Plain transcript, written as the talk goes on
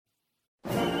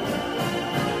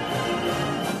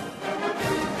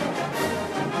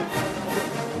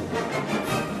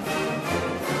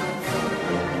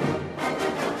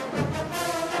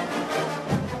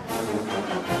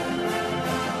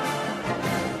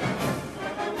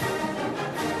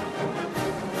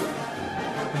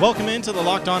Welcome into the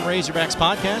Locked On Razorbacks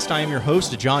podcast. I am your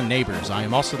host, John Neighbors. I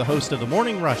am also the host of The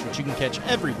Morning Rush, which you can catch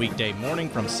every weekday morning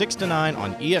from 6 to 9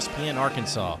 on ESPN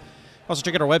Arkansas. Also,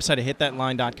 check out our website at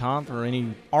hitthatline.com for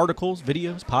any articles,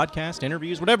 videos, podcasts,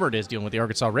 interviews, whatever it is dealing with the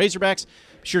Arkansas Razorbacks.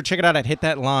 Be sure to check it out at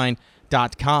hitthatline.com.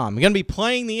 I'm going to be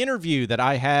playing the interview that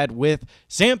I had with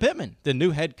Sam Pittman, the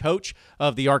new head coach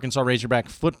of the Arkansas Razorback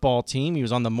football team. He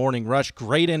was on the Morning Rush.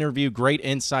 Great interview, great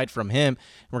insight from him.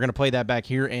 We're going to play that back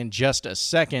here in just a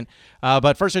second.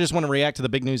 But first, I just want to react to the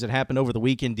big news that happened over the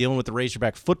weekend dealing with the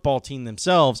Razorback football team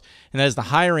themselves, and that is the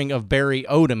hiring of Barry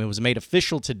Odom. It was made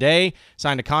official today,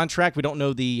 signed a contract. We don't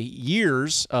know the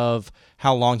years of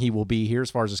how long he will be here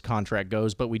as far as his contract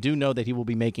goes, but we do know that he will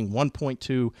be making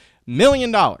 $1.2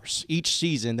 million each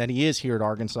season that he is here at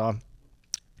Arkansas.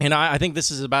 And I think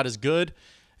this is about as good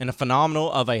and a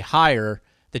phenomenal of a hire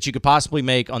that you could possibly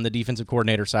make on the defensive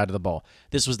coordinator side of the ball.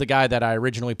 This was the guy that I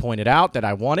originally pointed out that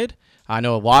I wanted. I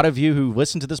know a lot of you who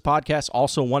listen to this podcast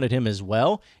also wanted him as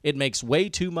well. It makes way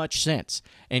too much sense.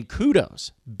 And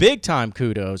kudos, big-time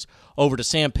kudos, over to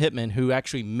Sam Pittman, who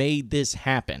actually made this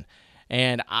happen.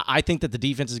 And I think that the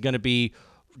defense is going to be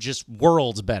just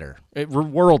worlds better.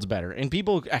 Worlds better. And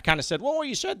people kind of said, well,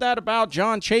 you said that about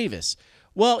John Chavis.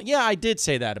 Well, yeah, I did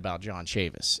say that about John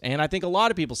Chavis. And I think a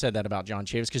lot of people said that about John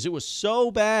Chavis because it was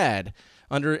so bad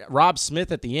under Rob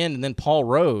Smith at the end and then Paul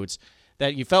Rhodes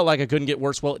that you felt like it couldn't get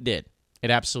worse. Well, it did.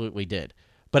 It absolutely did.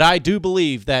 But I do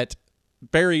believe that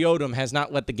Barry Odom has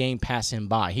not let the game pass him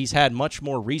by. He's had much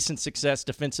more recent success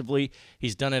defensively.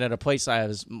 He's done it at a place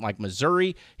like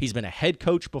Missouri. He's been a head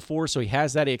coach before, so he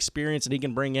has that experience that he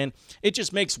can bring in. It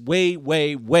just makes way,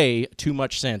 way, way too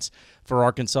much sense for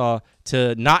Arkansas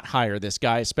to not hire this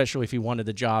guy, especially if he wanted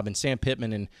the job. And Sam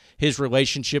Pittman and his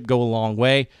relationship go a long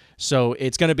way. So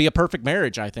it's going to be a perfect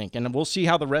marriage, I think. And we'll see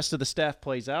how the rest of the staff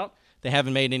plays out. They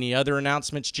haven't made any other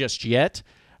announcements just yet.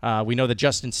 We know that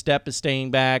Justin Stepp is staying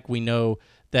back. We know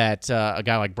that a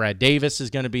guy like Brad Davis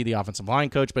is going to be the offensive line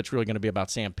coach, but it's really going to be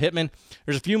about Sam Pittman.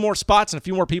 There's a few more spots and a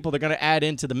few more people they're going to add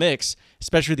into the mix,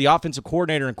 especially the offensive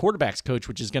coordinator and quarterbacks coach,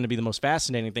 which is going to be the most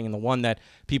fascinating thing and the one that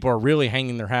people are really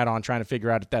hanging their hat on, trying to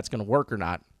figure out if that's going to work or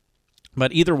not.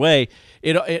 But either way,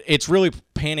 it's really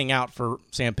panning out for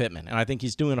Sam Pittman, and I think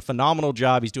he's doing a phenomenal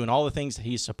job. He's doing all the things that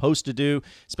he's supposed to do,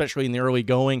 especially in the early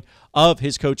going of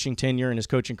his coaching tenure and his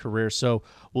coaching career. So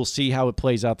we'll see how it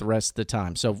plays out the rest of the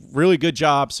time. So really good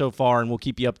job so far, and we'll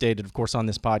keep you updated, of course, on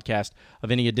this podcast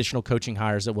of any additional coaching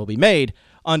hires that will be made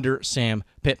under Sam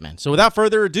Pittman. So without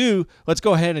further ado, let's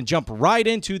go ahead and jump right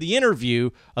into the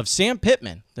interview of Sam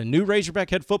Pittman, the new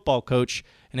Razorback head football coach,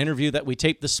 an interview that we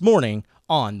taped this morning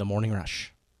on The Morning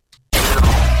Rush. You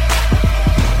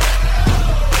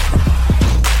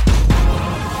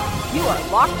are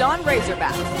Locked On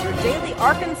Razorbacks, your daily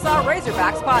Arkansas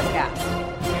Razorbacks podcast.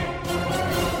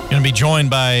 Going to be joined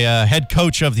by head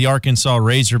coach of the Arkansas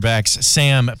Razorbacks,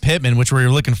 Sam Pittman, which we're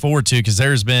looking forward to because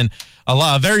there's been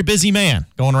a very busy man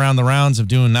going around the rounds of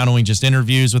doing not only just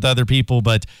interviews with other people,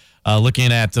 but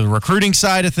looking at the recruiting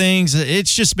side of things.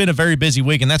 It's just been a very busy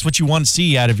week, and that's what you want to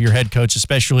see out of your head coach,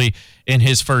 especially in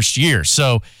his first year.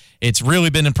 So it's really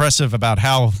been impressive about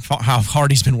how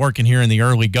hard he's been working here in the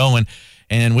early going,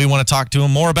 and we want to talk to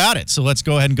him more about it. So let's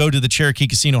go ahead and go to the Cherokee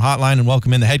Casino hotline and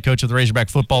welcome in the head coach of the Razorback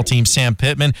football team, Sam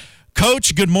Pittman.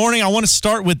 Coach, good morning. I want to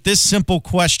start with this simple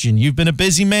question. You've been a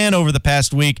busy man over the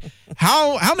past week.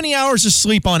 How many hours of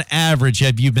sleep on average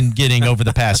have you been getting over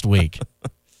the past week?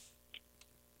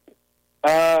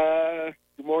 Good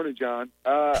morning, John.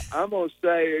 I'm going to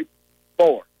say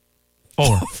 4.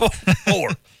 4. 4.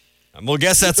 I'm going to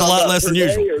guess that's a lot less than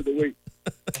usual. Or the week?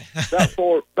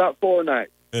 About 4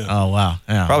 nights. Yeah. Oh, wow.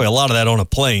 Yeah. Probably a lot of that on a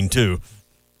plane, too.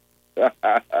 It's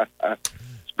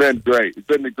been great. It's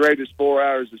been the greatest 4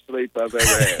 hours of sleep I've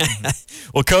ever had.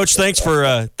 Well, Coach, thanks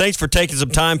for taking some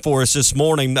time for us this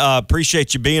morning.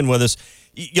 Appreciate you being with us.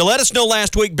 You let us know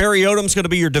last week Barry Odom's going to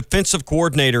be your defensive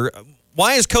coordinator.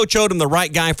 Why is Coach Odom the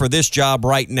right guy for this job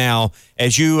right now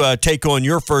as you take on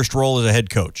your first role as a head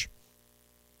coach?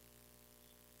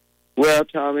 Well,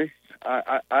 Tommy,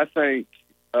 I think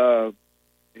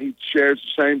he shares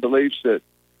the same beliefs that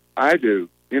I do.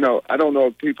 You know, I don't know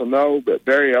if people know, but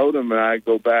Barry Odom and I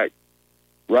go back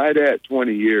right at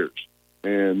 20 years.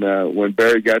 And when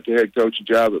Barry got the head coaching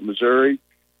job at Missouri,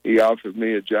 he offered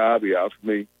me a job. He offered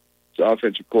me his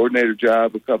offensive coordinator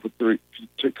job a couple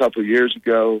of years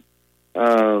ago.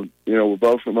 You know, we're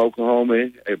both from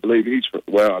Oklahoma.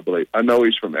 I know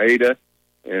he's from Ada,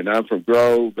 and I'm from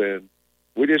Grove, and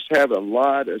we just have a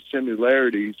lot of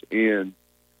similarities in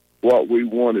what we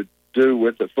want to do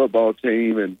with the football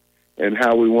team and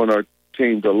how we want our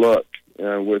team to look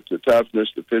with the toughness,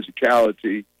 the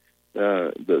physicality,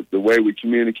 the way we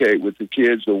communicate with the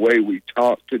kids, the way we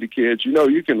talk to the kids. You know,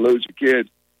 you can lose a kid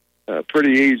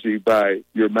pretty easy by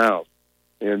your mouth,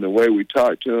 and the way we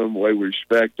talk to them, the way we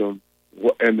respect them,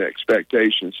 and the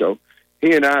expectation. So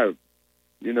he and I,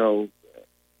 you know,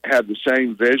 have the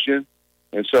same vision,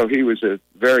 and so he was a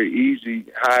very easy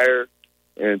hire,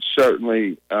 and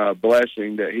certainly a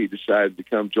blessing that he decided to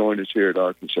come join us here at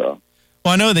Arkansas.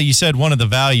 Well, I know that you said one of the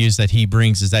values that he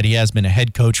brings is that he has been a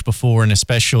head coach before, and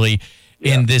especially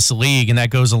in this league, and that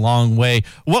goes a long way.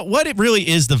 What it really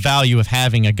is the value of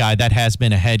having a guy that has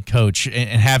been a head coach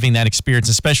and having that experience,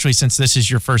 especially since this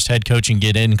is your first head coaching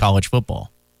gig in college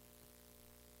football?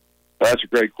 That's a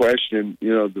great question.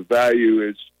 You know, the value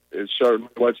is certainly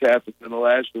what's happened in the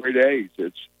last 3 days.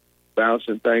 It's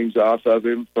bouncing things off of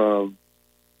him from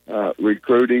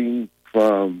recruiting,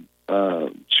 from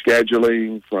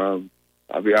scheduling, from,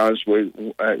 I'll be honest with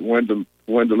you, when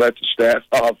to let the staff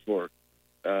off for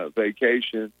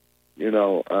vacation. You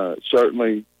know,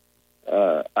 certainly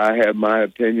I have my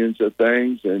opinions of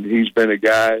things, and he's been a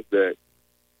guy that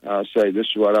I'll say, this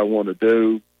is what I want to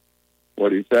do. What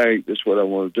do you think? This is what I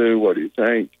want to do. What do you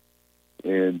think?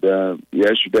 And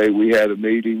yesterday we had a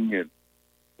meeting,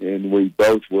 and we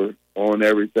both were on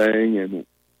everything, and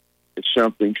it's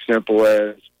something simple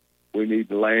as we need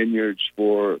the lanyards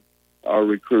for our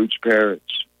recruits' parents,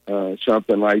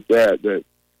 something like that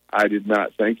I did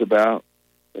not think about,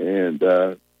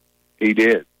 and he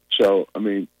did. So, I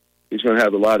mean, he's going to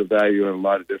have a lot of value in a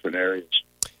lot of different areas.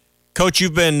 Coach,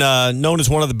 you've been known as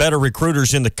one of the better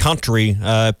recruiters in the country,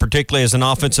 particularly as an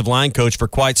offensive line coach for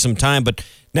quite some time. But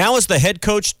now as the head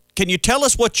coach, can you tell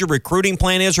us what your recruiting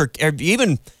plan is, or have you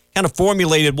even kind of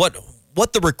formulated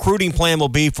what the recruiting plan will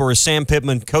be for a Sam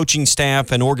Pittman coaching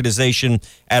staff and organization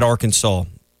at Arkansas?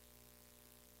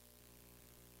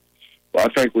 Well,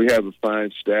 I think we have a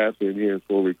fine staff in here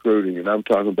for recruiting, and I'm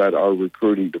talking about our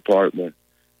recruiting department.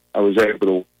 I was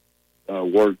able to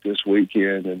work this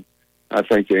weekend, and I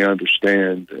think they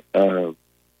understand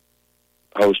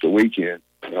host a weekend.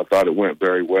 I thought it went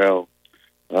very well.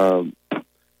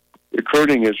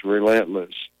 Recruiting is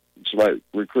relentless. It's like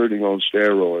recruiting on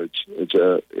steroids.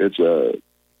 It's a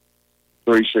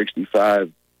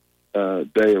 365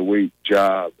 day a week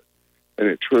job, and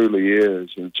it truly is.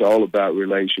 And it's all about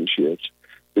relationships,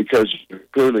 because there's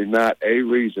truly not a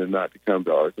reason not to come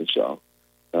to Arkansas.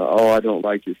 I don't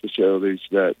like your facilities.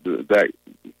 That's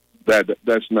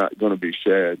not going to be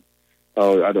said.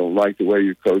 Oh, I don't like the way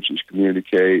your coaches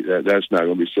communicate. That's not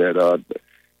going to be said.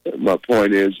 My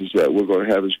point is that we're going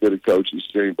to have as good a coaches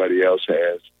as anybody else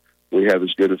has. We have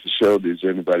as good a facility as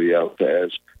anybody else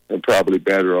has, and probably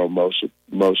better on most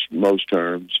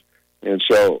terms. And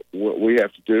so what we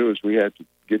have to do is we have to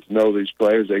get to know these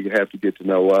players. They have to get to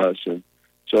know us. And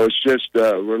so it's just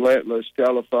relentless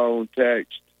telephone,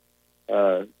 text,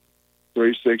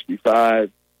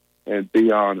 365, and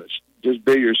be honest. Just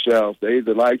be yourself. They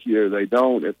either like you or they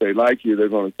don't. If they like you, they're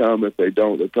going to come. If they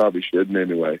don't, they probably shouldn't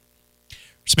anyway.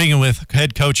 Speaking with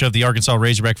head coach of the Arkansas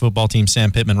Razorback football team, Sam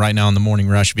Pittman, right now on the Morning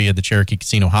Rush via the Cherokee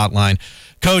Casino hotline.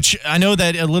 Coach, I know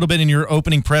that a little bit in your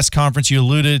opening press conference, you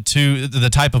alluded to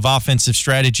the type of offensive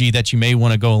strategy that you may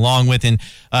want to go along with, and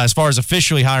as far as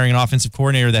officially hiring an offensive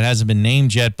coordinator that hasn't been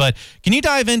named yet. But can you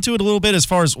dive into it a little bit as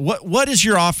far as what is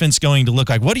your offense going to look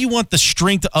like? What do you want the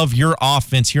strength of your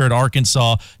offense here at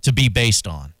Arkansas to be based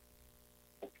on?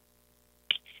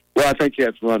 Well, I think you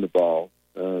have to run the ball.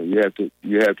 You have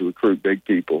to recruit big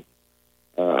people.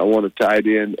 I want a tight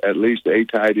end, at least a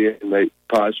tight end,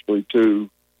 possibly two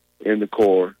in the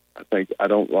core. I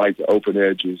don't like the open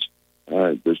edges.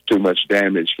 There's too much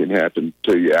damage can happen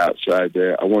to you outside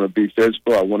there. I want to be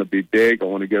physical. I want to be big. I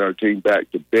want to get our team back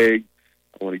to big.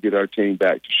 I want to get our team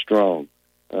back to strong.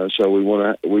 So we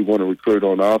want to recruit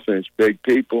on offense big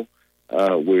people.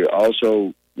 We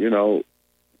also, we're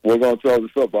going to throw the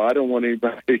football. I don't want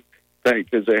anybody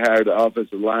think because they hired the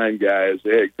offensive line guy as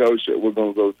the head coach that we're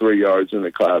going to go 3 yards in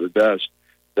a cloud of dust.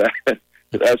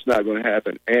 That's not going to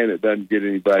happen, and it doesn't get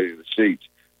anybody in the seats.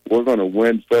 We're going to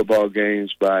win football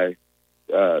games by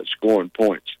scoring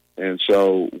points. And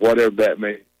so whatever that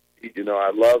may be,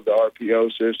 I love the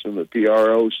RPO system, the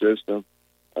PRO system.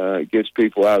 It gets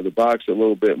people out of the box a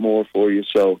little bit more for you.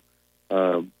 So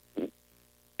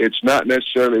it's not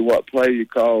necessarily what play you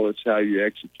call, it's how you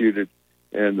execute it,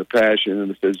 and the passion and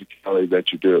the physicality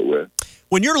that you do it with.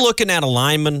 When you're looking at a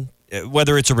lineman,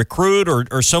 whether it's a recruit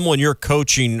or someone you're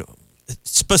coaching,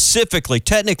 specifically,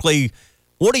 technically,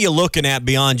 what are you looking at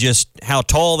beyond just how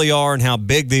tall they are and how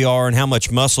big they are and how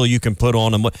much muscle you can put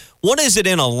on them? What is it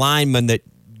in a lineman that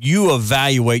you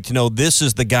evaluate to know this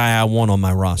is the guy I want on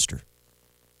my roster?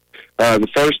 The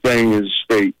first thing is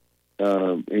speed.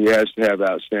 He has to have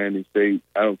outstanding feet.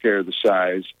 I don't care the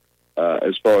size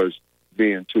as far as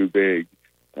being too big.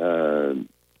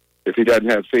 If he doesn't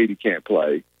have feet, he can't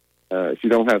play. If you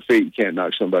don't have feet, you can't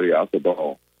knock somebody off the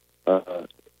ball.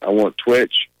 I want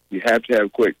twitch. You have to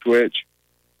have quick twitch.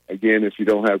 Again, if you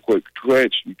don't have quick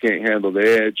twitch, you can't handle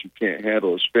the edge. You can't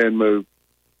handle a spin move.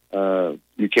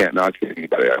 You can't knock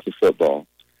anybody off the football.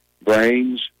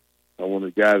 Brains. I want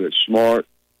a guy that's smart.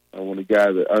 I want a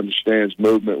guy that understands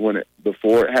movement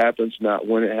before it happens, not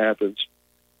when it happens.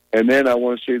 And then I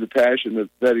want to see the passion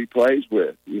that he plays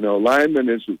with. Lineman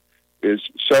is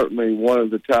certainly one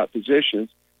of the top positions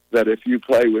that if you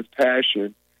play with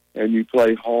passion and you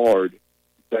play hard,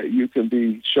 that you can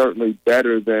be certainly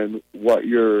better than what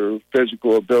your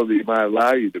physical ability might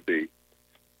allow you to be.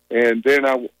 And then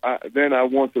I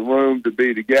want the room to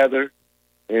be together,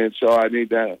 and so I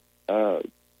need that.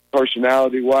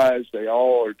 Personality-wise, they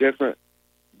all are different,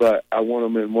 but I want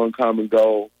them in one common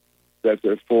goal, that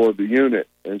they're for the unit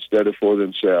instead of for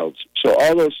themselves. So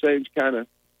all those things kind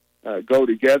of go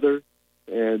together,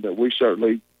 and we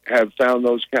certainly have found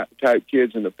those type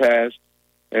kids in the past,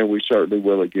 and we certainly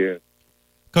will again.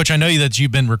 Coach, I know that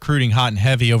you've been recruiting hot and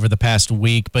heavy over the past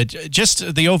week, but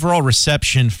just the overall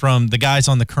reception from the guys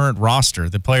on the current roster,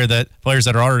 the players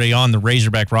that are already on the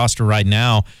Razorback roster right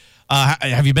now,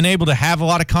 have you been able to have a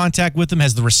lot of contact with them?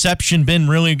 Has the reception been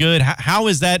really good? How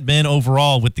has that been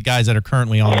overall with the guys that are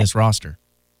currently on this roster?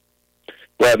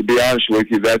 Well, to be honest with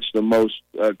you, that's the most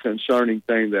concerning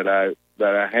thing that I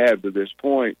have to this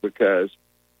point, because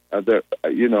how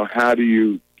do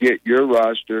you get your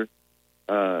roster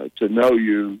to know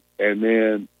you and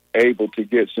then able to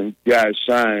get some guys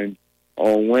signed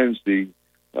on Wednesday?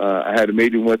 I had a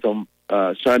meeting with them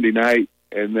Sunday night,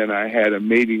 and then I had a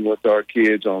meeting with our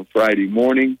kids on Friday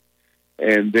morning.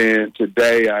 And then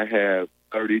today I have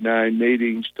 39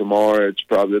 meetings. Tomorrow it's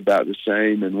probably about the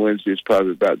same, and Wednesday it's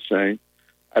probably about the same.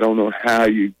 I don't know how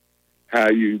you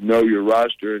know your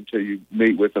roster until you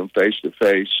meet with them face to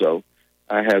face. So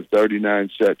I have 39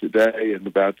 set today, and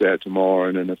about that tomorrow,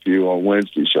 and then a few on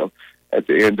Wednesday. So at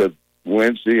the end of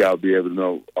Wednesday, I'll be able to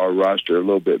know our roster a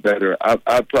little bit better.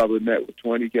 I've probably met with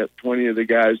 20 of the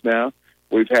guys now.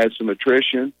 We've had some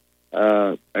attrition.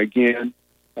 Again,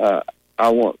 I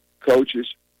want coaches,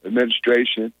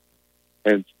 administration,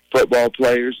 and football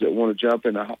players that want to jump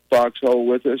in the foxhole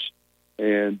with us.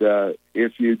 And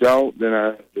if you don't, then I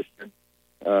understand.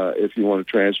 If you want to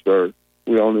transfer,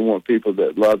 we only want people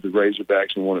that love the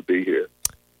Razorbacks and want to be here.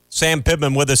 Sam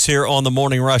Pittman with us here on the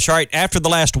Morning Rush. All right, after the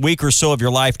last week or so of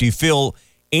your life, do you feel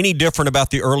any different about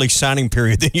the early signing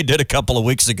period than you did a couple of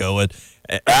weeks ago? And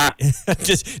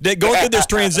just going through this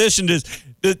transition,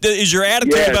 is your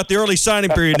attitude about the early signing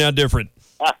period now different?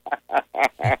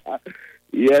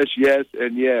 Yes,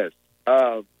 and yes.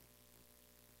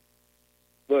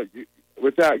 Look,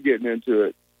 without getting into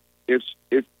it,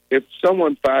 if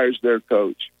someone fires their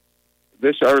coach,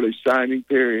 this early signing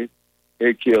period,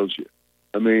 it kills you.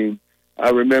 I mean, I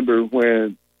remember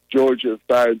when Georgia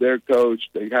fired their coach,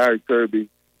 they hired Kirby.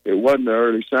 It wasn't the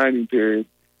early signing period.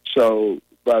 So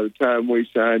by the time we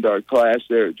signed our class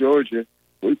there at Georgia,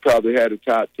 we probably had a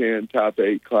top 10, top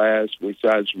 8 class. We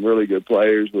signed some really good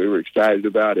players. We were excited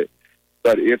about it.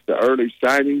 But if the early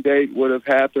signing date would have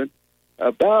happened,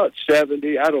 about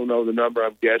 70, I don't know the number,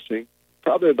 I'm guessing,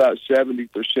 probably about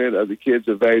 70% of the kids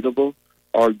available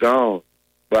are gone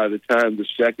by the time the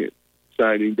second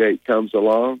signing date comes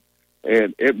along.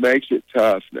 And it makes it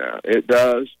tough now. It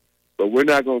does. But we're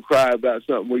not going to cry about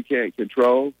something we can't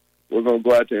control. We're going to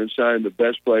go out there and sign the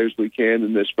best players we can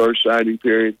in this first signing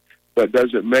period. But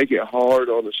does it make it hard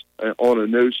on a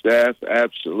new staff?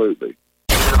 Absolutely.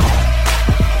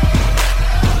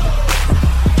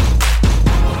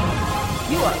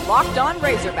 You are Locked On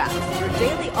Razorbacks, your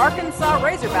daily Arkansas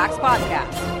Razorbacks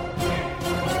podcast.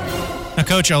 Now,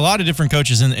 Coach, a lot of different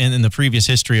coaches in the previous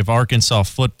history of Arkansas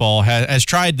football has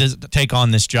tried to take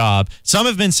on this job. Some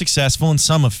have been successful and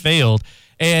some have failed.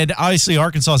 And obviously,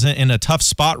 Arkansas is in a tough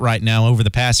spot right now over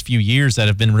the past few years that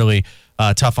have been really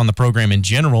tough on the program in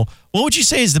general. What would you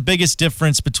say is the biggest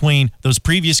difference between those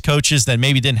previous coaches that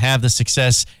maybe didn't have the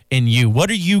success in you? What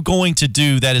are you going to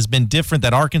do that has been different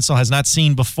that Arkansas has not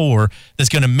seen before that's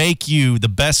going to make you the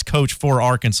best coach for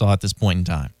Arkansas at this point in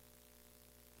time?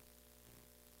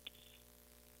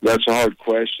 That's a hard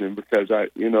question because I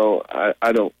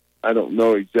don't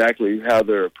know exactly how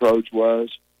their approach was,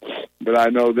 but I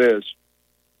know this,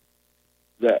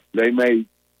 that they may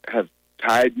have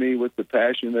tied me with the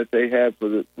passion that they have for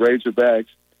the Razorbacks.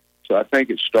 So I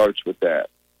think it starts with that.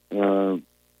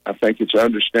 I think it's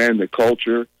understand the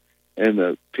culture and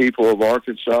the people of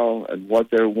Arkansas and what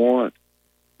they want.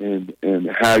 and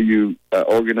how you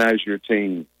organize your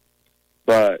team.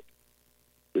 But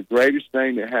the greatest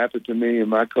thing that happened to me in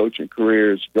my coaching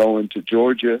career is going to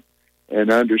Georgia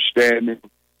and understanding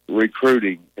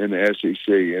recruiting in the SEC.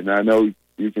 And I know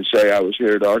you can say I was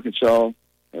here at Arkansas,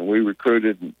 and we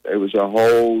recruited, and it was a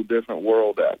whole different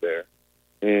world out there.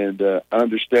 And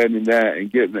understanding that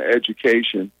and getting the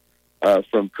education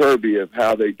from Kirby of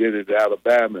how they did it at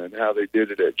Alabama and how they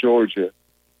did it at Georgia,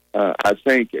 I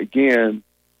think, again,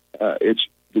 it's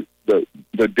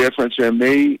the difference in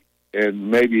me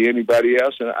and maybe anybody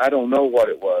else, and I don't know what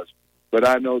it was, but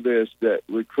I know this, that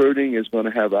recruiting is going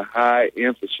to have a high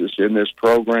emphasis in this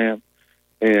program,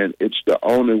 and it's the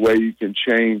only way you can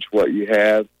change what you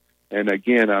have. And,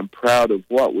 again, I'm proud of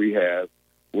what we have.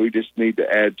 We just need to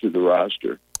add to the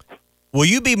roster. Will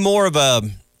you be more of a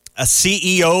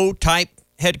CEO-type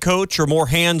head coach or more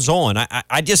hands-on?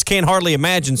 I just can't hardly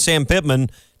imagine Sam Pittman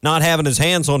not having his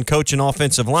hands on coaching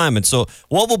offensive linemen. So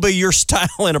what will be your style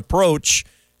and approach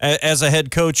as a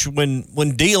head coach when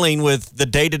dealing with the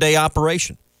day-to-day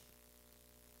operation?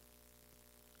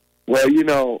 Well, you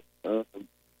know,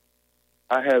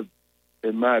 I have,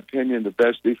 in my opinion, the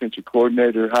best defensive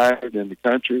coordinator hired in the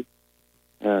country.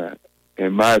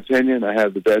 In my opinion, I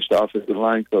have the best offensive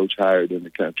line coach hired in the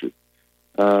country.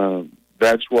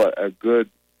 That's what a good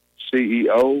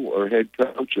CEO or head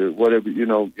coach or whatever, you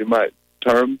might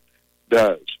term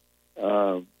does.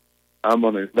 I'm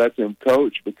going to let them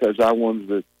coach because I wanted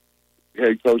the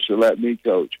head coach to let me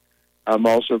coach. I'm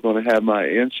also going to have my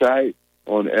insight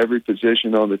on every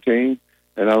position on the team,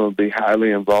 and I'm going to be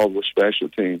highly involved with special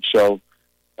teams. So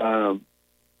I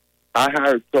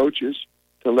hired coaches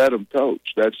to let them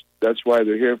coach. That's why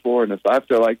they're here for. And if I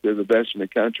feel like they're the best in the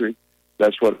country,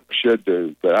 that's what I should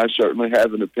do. But I certainly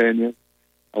have an opinion.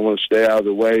 I want to stay out of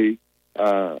the way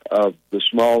of the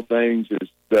small things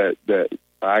that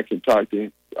I can talk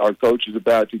to our coaches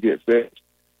about to get fixed.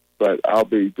 But I'll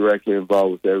be directly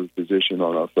involved with every position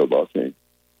on our football team.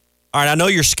 All right, I know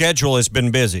your schedule has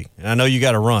been busy, and I know you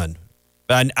got to run.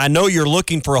 But I know you're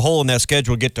looking for a hole in that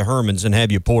schedule to get to Herman's and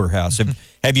have you Porterhouse.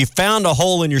 Have you found a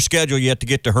hole in your schedule yet to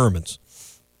get to Herman's?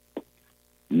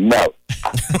 No.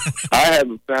 I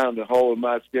haven't found a hole in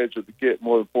my schedule to get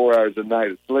more than 4 hours a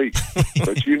night of sleep.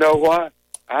 But you know what?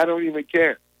 I don't even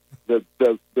care. The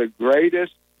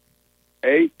greatest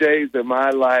 8 days of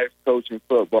my life coaching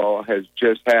football has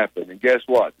just happened. And guess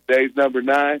what? Today's number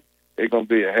 9. It's going to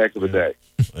be a heck of a day.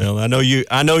 Well, I know you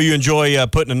enjoy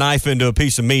putting a knife into a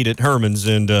piece of meat at Herman's,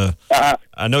 and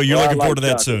I know you're looking forward to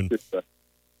that soon.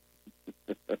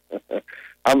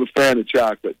 I'm a fan of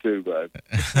chocolate too, bud.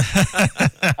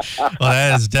 Well,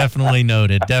 that is definitely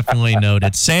noted. Definitely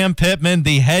noted. Sam Pittman,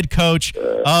 the head coach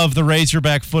of the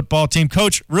Razorback football team.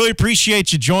 Coach, really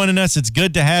appreciate you joining us. It's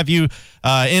good to have you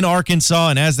in Arkansas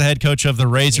and as the head coach of the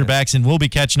Razorbacks, and we'll be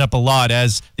catching up a lot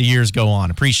as the years go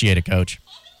on. Appreciate it, Coach.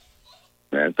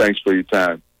 Man, thanks for your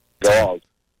time. Go Hogs.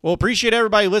 Well, appreciate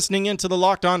everybody listening into the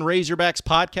Locked On Razorbacks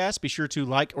podcast. Be sure to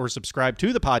like or subscribe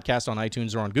to the podcast on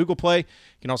iTunes or on Google Play. You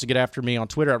can also get after me on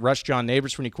Twitter at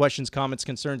RushJohnNeighbors for any questions, comments,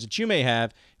 concerns that you may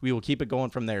have. We will keep it going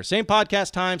from there. Same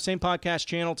podcast time, same podcast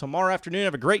channel tomorrow afternoon.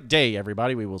 Have a great day,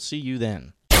 everybody. We will see you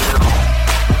then. You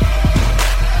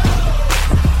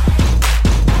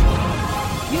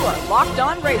are Locked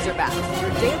On Razorbacks,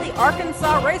 your daily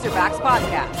Arkansas Razorbacks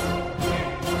podcast.